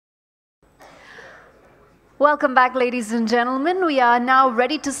Welcome back, ladies and gentlemen. We are now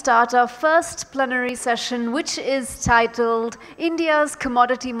ready to start our first plenary session, which is titled India's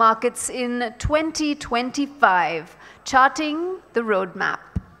Commodity Markets in 2025, Charting the Roadmap.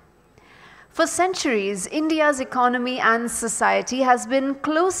 For centuries, India's economy and society has been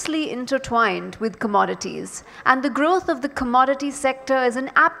closely intertwined with commodities, and the growth of the commodity sector is an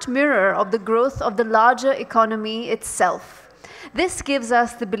apt mirror of the growth of the larger economy itself. This gives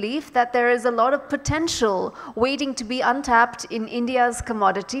us the belief that there is a lot of potential waiting to be untapped in India's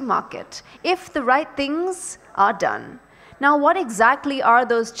commodity market, if the right things are done. Now, what exactly are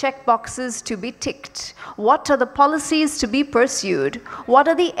those checkboxes to be ticked? What are the policies to be pursued? What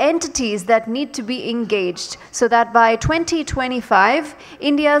are the entities that need to be engaged so that by 2025,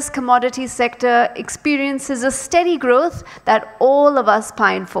 India's commodity sector experiences a steady growth that all of us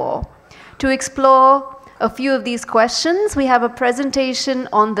pine for? To explore a few of these questions, we have a presentation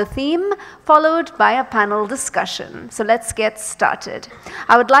on the theme, followed by a panel discussion. So let's get started.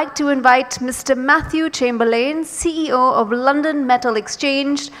 I would like to invite Mr. Matthew Chamberlain, CEO of London Metal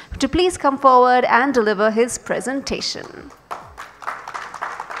Exchange, to please come forward and deliver his presentation.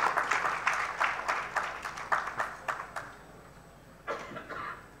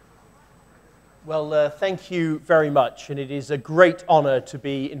 Well, thank you very much, and it is a great honor to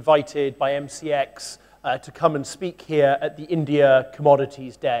be invited by MCX to come and speak here at the India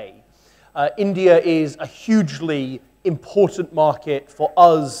Commodities Day. India is a hugely important market for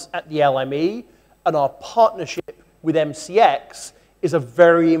us at the LME, and our partnership with MCX is a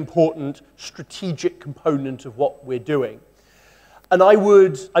very important strategic component of what we're doing. And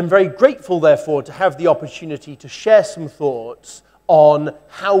I'm very grateful, therefore, to have the opportunity to share some thoughts on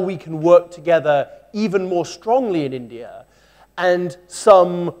how we can work together even more strongly in India, and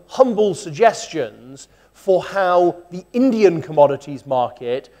some humble suggestions for how the Indian commodities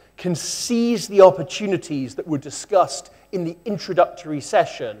market can seize the opportunities that were discussed in the introductory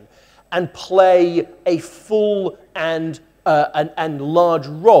session and play a full and large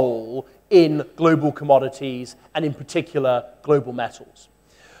role in global commodities, and in particular, global metals.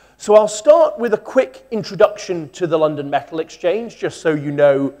 So I'll start with a quick introduction to the London Metal Exchange, just so you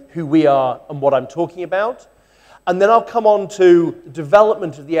know who we are and what I'm talking about. And then I'll come on to the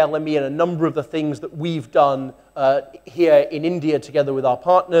development of the LME and a number of the things that we've done here in India together with our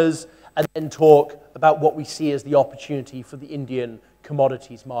partners, and then talk about what we see as the opportunity for the Indian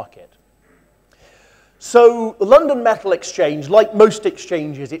commodities market. So the London Metal Exchange, like most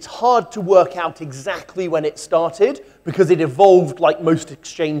exchanges, it's hard to work out exactly when it started because it evolved, like most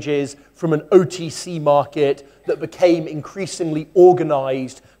exchanges, from an OTC market that became increasingly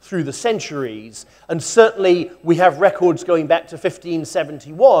organized through the centuries. And certainly we have records going back to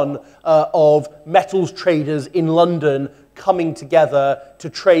 1571 of metals traders in London coming together to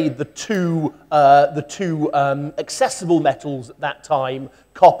trade the two accessible metals at that time,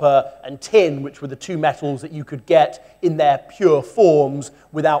 copper and tin, which were the two metals that you could get in their pure forms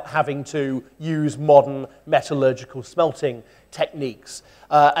without having to use modern metallurgical smelting techniques.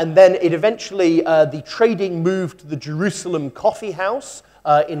 And then it eventually, the trading moved to the Jerusalem Coffee House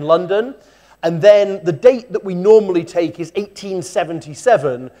in London. And then the date that we normally take is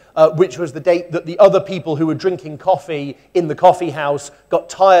 1877, which was the date that the other people who were drinking coffee in the coffee house got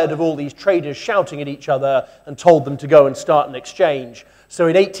tired of all these traders shouting at each other and told them to go and start an exchange. So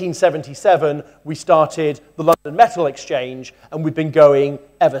in 1877, we started the London Metal Exchange, and we've been going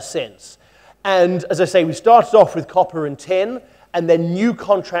ever since. And as I say, we started off with copper and tin, and then new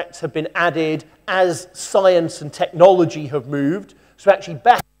contracts have been added as science and technology have moved. So actually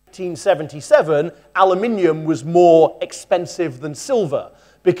back 1877, aluminium was more expensive than silver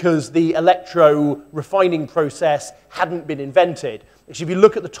because the electro-refining process hadn't been invented. Actually, if you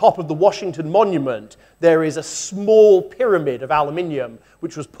look at the top of the Washington Monument, there is a small pyramid of aluminium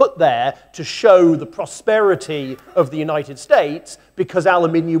which was put there to show the prosperity of the United States because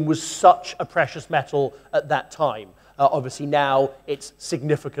aluminium was such a precious metal at that time. Obviously now it's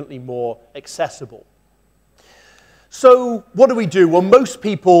significantly more accessible. So what do we do? Well, most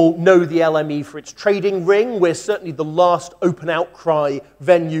people know the LME for its trading ring. We're certainly the last open outcry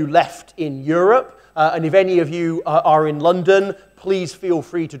venue left in Europe. And if any of you are in London, please feel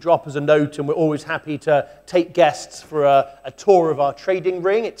free to drop us a note, and we're always happy to take guests for a tour of our trading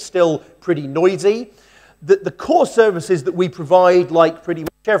ring. It's still pretty noisy. The core services that we provide, like pretty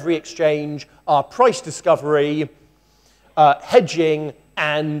much every exchange, are price discovery, hedging,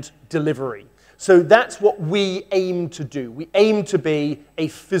 and delivery. So that's what we aim to do. We aim to be a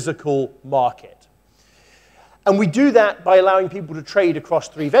physical market. And we do that by allowing people to trade across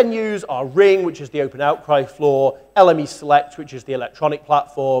three venues: our ring, which is the open outcry floor, LME Select, which is the electronic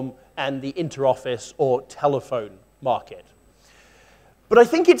platform, and the interoffice or telephone market. But I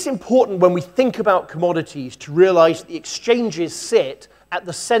think it's important when we think about commodities to realize the exchanges sit at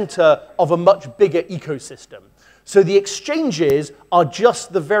the center of a much bigger ecosystem. So the exchanges are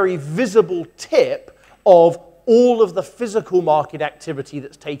just the very visible tip of all of the physical market activity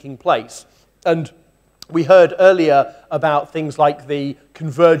that's taking place. And we heard earlier about things like the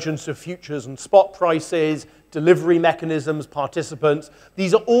convergence of futures and spot prices, delivery mechanisms, participants.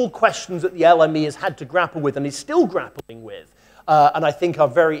 These are all questions that the LME has had to grapple with and is still grappling with, and I think are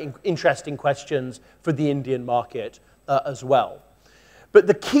very interesting questions for the Indian market as well. But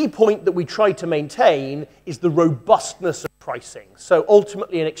the key point that we try to maintain is the robustness of pricing. So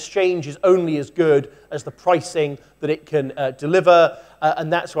ultimately, an exchange is only as good as the pricing that it can deliver,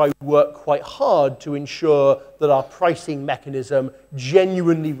 and that's why we work quite hard to ensure that our pricing mechanism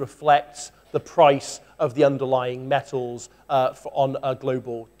genuinely reflects the price of the underlying metals on a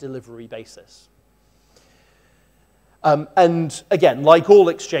global delivery basis. And again, like all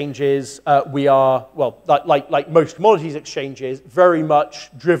exchanges, we are, well, like most commodities exchanges, very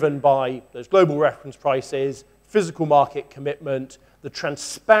much driven by those global reference prices, physical market commitment, the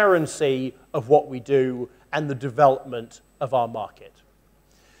transparency of what we do, and the development of our market.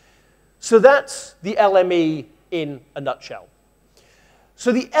 So that's the LME in a nutshell.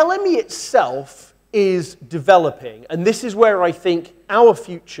 So the LME itself is developing, and this is where I think our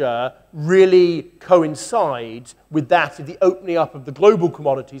future really coincides with that of the opening up of the global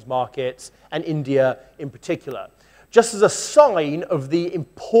commodities markets, and India in particular. Just as a sign of the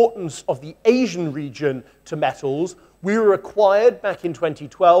importance of the Asian region to metals, we were acquired back in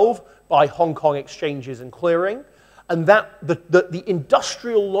 2012 by Hong Kong Exchanges and Clearing, and that the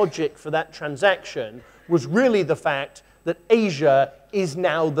industrial logic for that transaction was really the fact that Asia is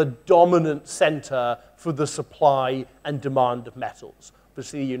now the dominant center for the supply and demand of metals.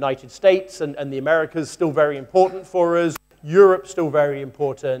 Obviously, the United States and the Americas still very important for us. Europe still very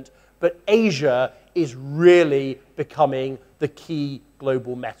important. But Asia is really becoming the key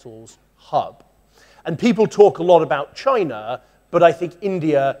global metals hub. And people talk a lot about China, but I think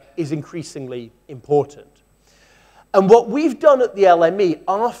India is increasingly important. And what we've done at the LME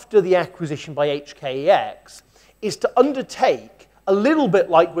after the acquisition by HKEX is to undertake, a little bit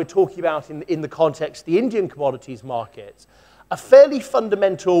like we're talking about in the context of the Indian commodities markets, a fairly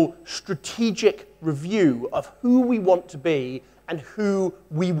fundamental strategic review of who we want to be and who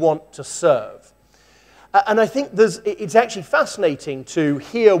we want to serve. And I think it's actually fascinating to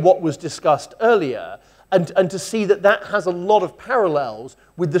hear what was discussed earlier and to see that that has a lot of parallels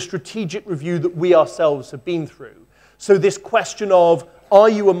with the strategic review that we ourselves have been through. So this question of, are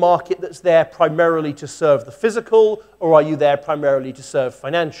you a market that's there primarily to serve the physical, or are you there primarily to serve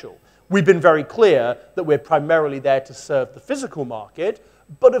financial? We've been very clear that we're primarily there to serve the physical market,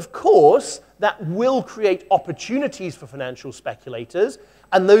 but of course, that will create opportunities for financial speculators,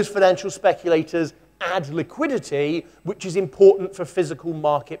 and those financial speculators add liquidity, which is important for physical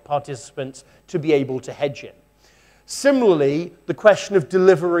market participants to be able to hedge in. Similarly, the question of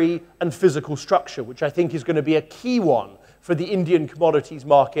delivery and physical structure, which I think is going to be a key one for the Indian commodities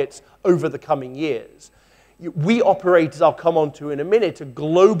markets over the coming years. We operate, as I'll come on to in a minute, a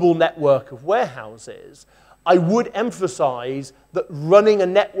global network of warehouses. I would emphasize that running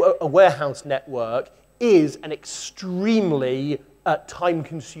a warehouse network is an extremely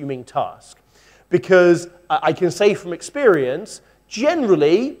time-consuming task. Because I can say from experience,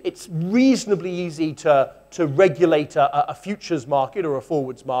 generally, it's reasonably easy to regulate a futures market or a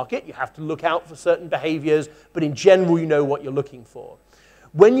forwards market. You have to look out for certain behaviors, but in general, you know what you're looking for.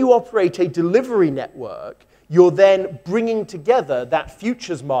 When you operate a delivery network, you're then bringing together that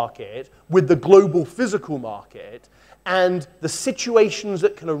futures market with the global physical market, and the situations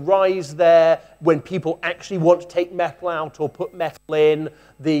that can arise there when people actually want to take metal out or put metal in,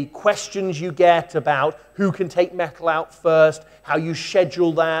 the questions you get about who can take metal out first, how you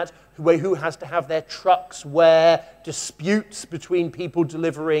schedule that, who has to have their trucks where, disputes between people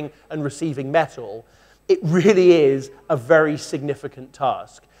delivering and receiving metal. It really is a very significant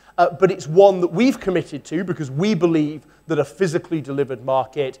task. But it's one that we've committed to because we believe that a physically delivered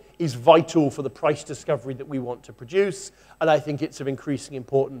market is vital for the price discovery that we want to produce, and I think it's of increasing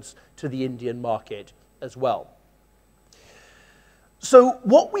importance to the Indian market as well. So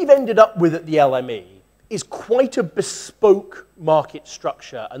what we've ended up with at the LME is quite a bespoke market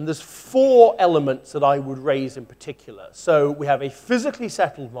structure, and there's 4 elements that I would raise in particular. So we have a physically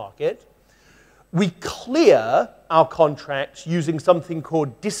settled market. We clear our contracts using something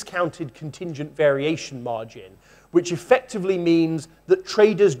called discounted contingent variation margin, which effectively means that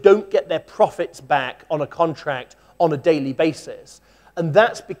traders don't get their profits back on a contract on a daily basis. And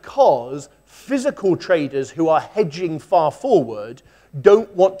that's because physical traders who are hedging far forward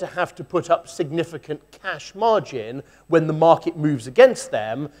don't want to have to put up significant cash margin when the market moves against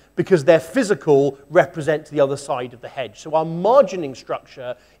them, because their physical represents the other side of the hedge. So our margining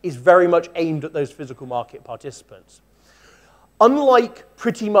structure is very much aimed at those physical market participants. Unlike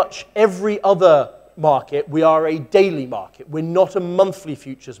pretty much every other market, we are a daily market. We're not a monthly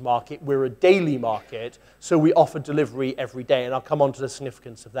futures market, we're a daily market, so we offer delivery every day, and I'll come on to the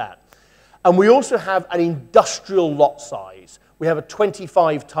significance of that. And we also have an industrial lot size. We have a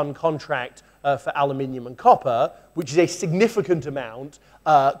 25-ton contract for aluminium and copper, which is a significant amount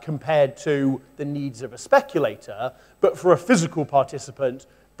compared to the needs of a speculator, but for a physical participant,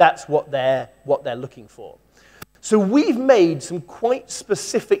 that's what they're looking for. So we've made some quite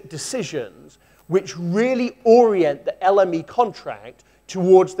specific decisions which really orient the LME contract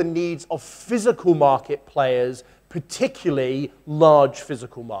towards the needs of physical market players, particularly large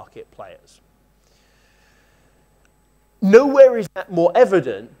physical market players. Nowhere is that more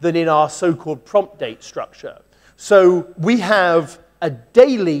evident than in our so-called prompt date structure. So we have a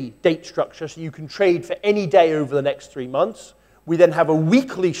daily date structure, so you can trade for any day over the next 3 months. We then have a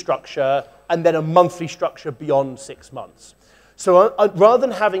weekly structure, and then a monthly structure beyond 6 months. So rather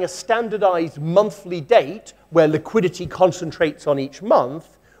than having a standardized monthly date where liquidity concentrates on each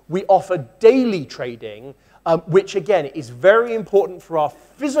month, we offer daily trading, which again is very important for our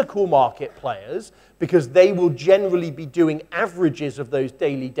physical market players, because they will generally be doing averages of those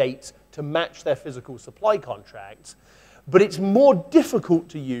daily dates to match their physical supply contracts. But it's more difficult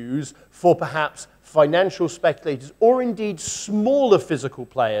to use for perhaps financial speculators or indeed smaller physical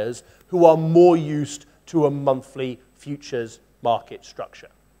players who are more used to a monthly futures market structure.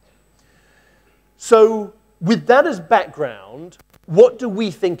 So with that as background, what do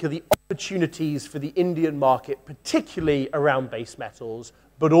we think are the opportunities for the Indian market, particularly around base metals,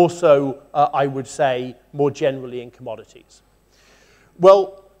 but also, I would say, more generally in commodities?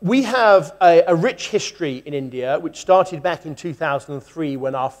 Well, we have a rich history in India, which started back in 2003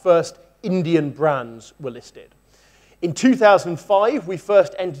 when our first Indian brands were listed. In 2005, we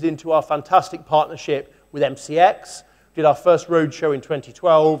first entered into our fantastic partnership with MCX, did our first roadshow in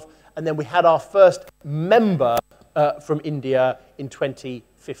 2012, and then we had our first member from India in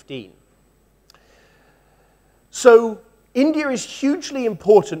 2015. So India is hugely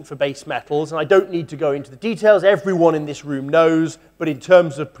important for base metals, and I don't need to go into the details. Everyone in this room knows, but in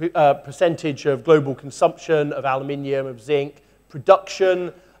terms of percentage of global consumption of aluminium, of zinc,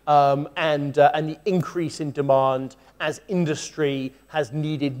 production, and the increase in demand as industry has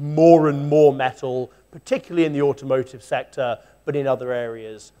needed more and more metal, particularly in the automotive sector, but in other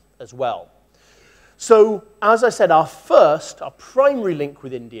areas as well. So, as I said, our primary link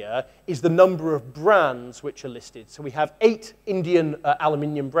with India is the number of brands which are listed. So we have 8 Indian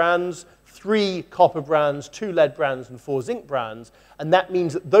aluminium brands, 3 copper brands, 2 lead brands, and 4 zinc brands. And that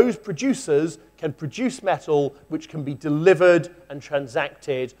means that those producers can produce metal which can be delivered and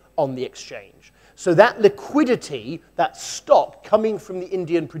transacted on the exchange. So that liquidity, that stock coming from the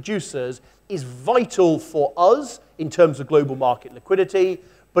Indian producers, is vital for us in terms of global market liquidity,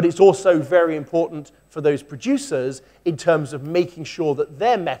 but it's also very important for those producers in terms of making sure that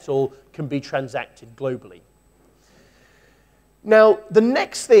their metal can be transacted globally. Now, the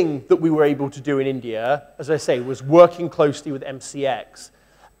next thing that we were able to do in India, as I say, was working closely with MCX.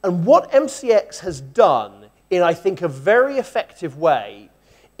 And what MCX has done in, I think, a very effective way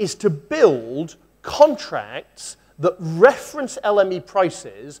is to build contracts that reference LME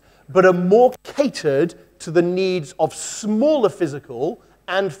prices, but are more catered to the needs of smaller physical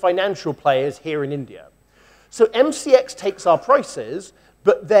and financial players here in India. So MCX takes our prices,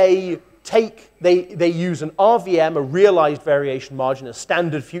 but they use an RVM, a realized variation margin, a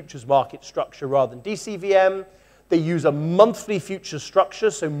standard futures market structure rather than DCVM. They use a monthly futures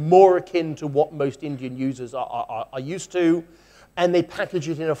structure, so more akin to what most Indian users are used to. And they package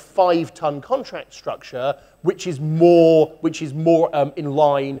it in a 5-ton contract structure, which is more in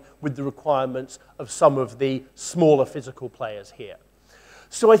line with the requirements of some of the smaller physical players here.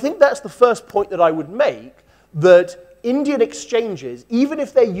 So I think that's the first point that I would make, that Indian exchanges, even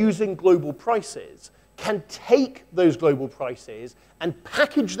if they're using global prices, can take those global prices and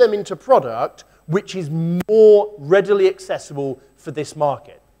package them into product which is more readily accessible for this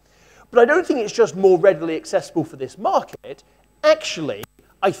market. But I don't think it's just more readily accessible for this market. Actually,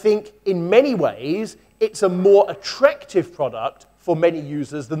 I think in many ways it's a more attractive product for many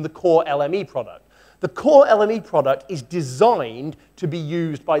users than the core LME product. The core LME product is designed to be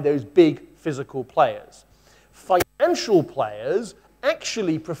used by those big physical players. Financial players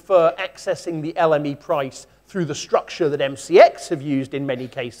actually prefer accessing the LME price through the structure that MCX have used in many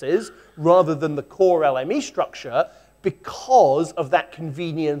cases, rather than the core LME structure, because of that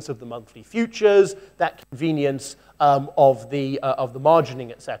convenience of the monthly futures, that convenience of the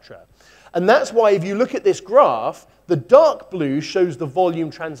margining, etc. And that's why if you look at this graph, the dark blue shows the volume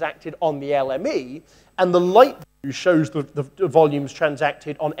transacted on the LME, and the light blue shows the volumes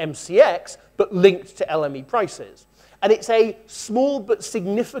transacted on MCX, but linked to LME prices. And it's a small but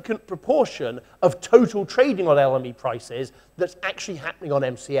significant proportion of total trading on LME prices that's actually happening on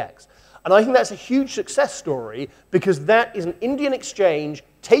MCX. And I think that's a huge success story, because that is an Indian exchange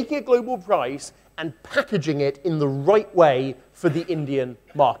taking a global price and packaging it in the right way for the Indian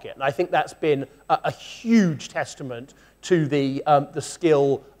market. And I think that's been a huge testament to the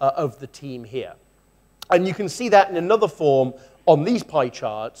skill of the team here. And you can see that in another form on these pie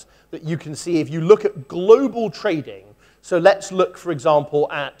charts, that you can see if you look at global trading. So let's look, for example,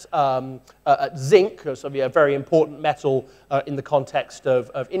 at zinc, so a very important metal in the context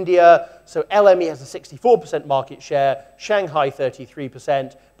of India. So LME has a 64% market share, Shanghai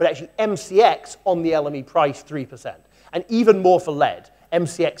 33%, but actually MCX on the LME price 3%. And even more for lead.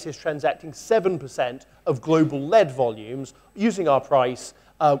 MCX is transacting 7% of global lead volumes using our price,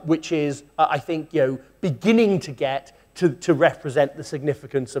 which is, I think, beginning to get to represent the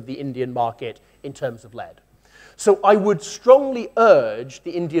significance of the Indian market in terms of lead. So I would strongly urge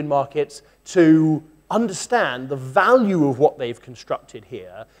the Indian markets to understand the value of what they've constructed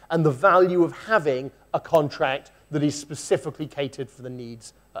here and the value of having a contract that is specifically catered for the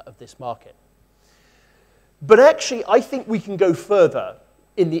needs of this market. But actually, I think we can go further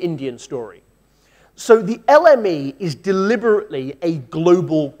in the Indian story. So the LME is deliberately a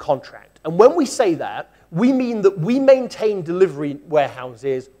global contract. And when we say that, we mean that we maintain delivery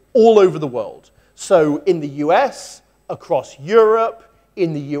warehouses all over the world. So in the US, across Europe,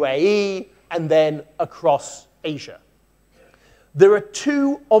 in the UAE, and then across Asia. There are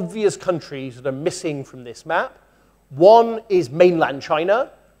two obvious countries that are missing from this map. One is mainland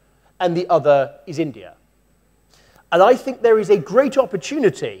China, and the other is India. And I think there is a great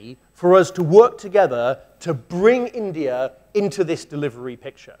opportunity for us to work together to bring India into this delivery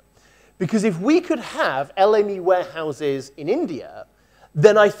picture. Because if we could have LME warehouses in India,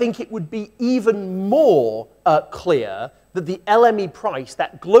 then I think it would be even more clear that the LME price,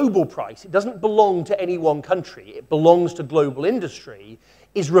 that global price, it doesn't belong to any one country, it belongs to global industry,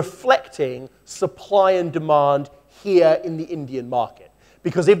 is reflecting supply and demand here in the Indian market.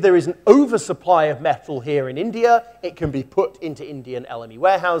 Because if there is an oversupply of metal here in India, it can be put into Indian LME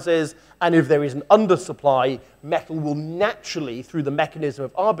warehouses, and if there is an undersupply, metal will naturally, through the mechanism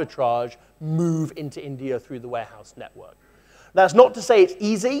of arbitrage, move into India through the warehouse network. That's not to say it's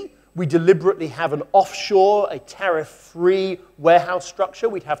easy. We deliberately have an offshore, a tariff-free warehouse structure.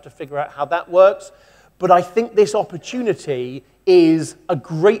 We'd have to figure out how that works. But I think this opportunity is a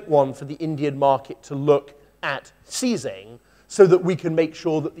great one for the Indian market to look at seizing, so that we can make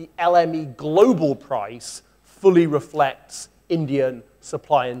sure that the LME global price fully reflects Indian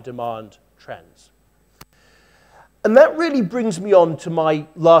supply and demand trends. And that really brings me on to my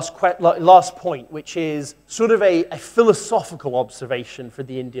last point, which is sort of a philosophical observation for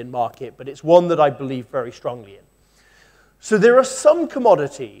the Indian market, but it's one that I believe very strongly in. So there are some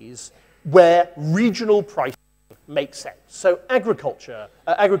commodities where regional pricing makes sense. So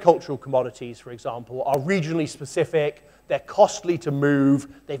agricultural commodities, for example, are regionally specific. They're costly to move.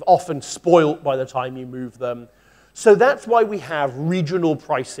 They've often spoiled by the time you move them. So that's why we have regional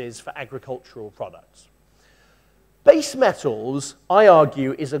prices for agricultural products. Base metals, I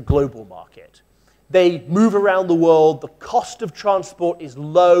argue, is a global market. They move around the world. The cost of transport is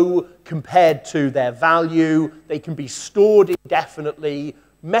low compared to their value. They can be stored indefinitely.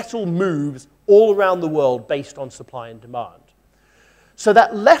 Metal moves all around the world based on supply and demand. So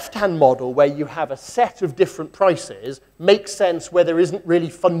that left-hand model, where you have a set of different prices, makes sense where there isn't really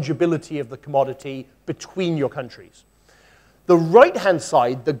fungibility of the commodity between your countries. The right-hand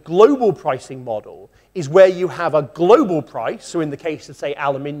side, the global pricing model, is where you have a global price, so in the case of, say,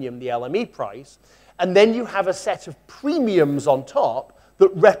 aluminium, the LME price, and then you have a set of premiums on top that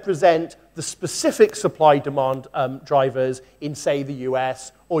represent the specific supply-demand drivers in, say, the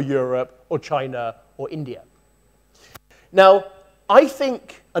US or Europe or China or India. Now, I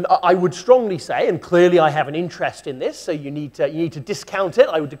think, and I would strongly say, and clearly I have an interest in this, so you need to discount it.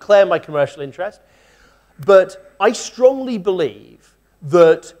 I would declare my commercial interest. But I strongly believe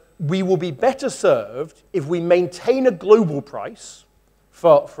that we will be better served if we maintain a global price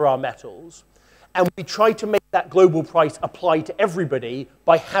for our metals, and we try to make that global price apply to everybody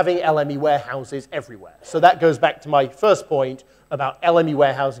by having LME warehouses everywhere. So that goes back to my first point about LME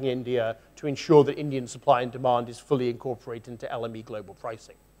warehousing in India to ensure that Indian supply and demand is fully incorporated into LME global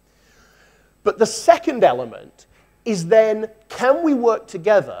pricing. But the second element is then, can we work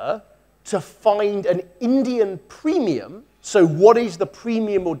together to find an Indian premium? So what is the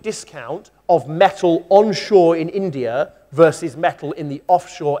premium or discount of metal onshore in India versus metal in the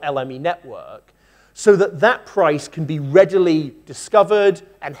offshore LME network, so that that price can be readily discovered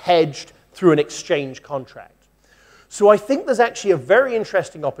and hedged through an exchange contract? So I think there's actually a very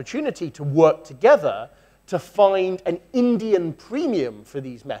interesting opportunity to work together to find an Indian premium for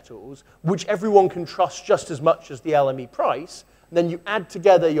these metals, which everyone can trust just as much as the LME price. And then you add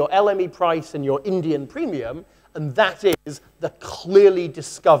together your LME price and your Indian premium, and that is the clearly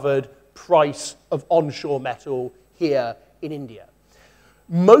discovered price of onshore metal here in India.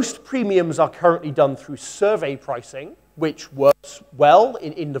 Most premiums are currently done through survey pricing, which works well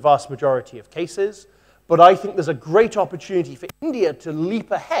in the vast majority of cases. But I think there's a great opportunity for India to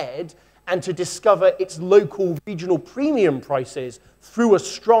leap ahead and to discover its local regional premium prices through a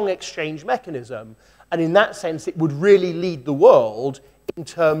strong exchange mechanism. And in that sense, it would really lead the world in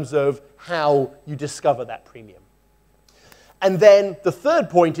terms of how you discover that premium. And then the third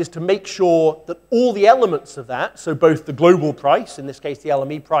point is to make sure that all the elements of that, so both the global price, in this case the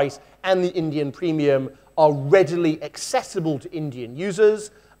LME price, and the Indian premium, are readily accessible to Indian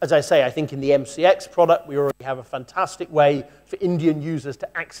users. As I say, I think in the MCX product, we already have a fantastic way for Indian users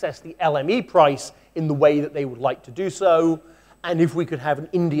to access the LME price in the way that they would like to do so. And if we could have an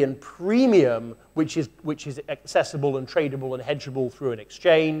Indian premium, which is accessible and tradable and hedgeable through an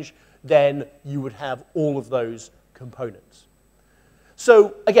exchange, then you would have all of those components.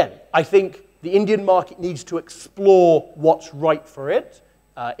 So again, I think the Indian market needs to explore what's right for it.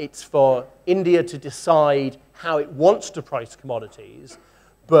 It's for India to decide how it wants to price commodities.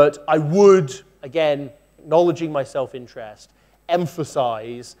 But I would, again, acknowledging my self-interest,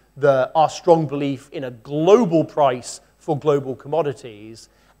 emphasize our strong belief in a global price for global commodities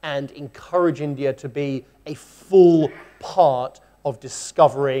and encourage India to be a full part of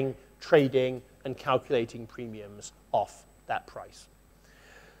discovering, trading, and calculating premiums off that price.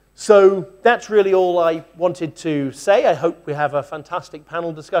 So that's really all I wanted to say. I hope we have a fantastic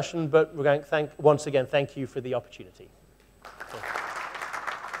panel discussion, but we're going to once again thank you for the opportunity.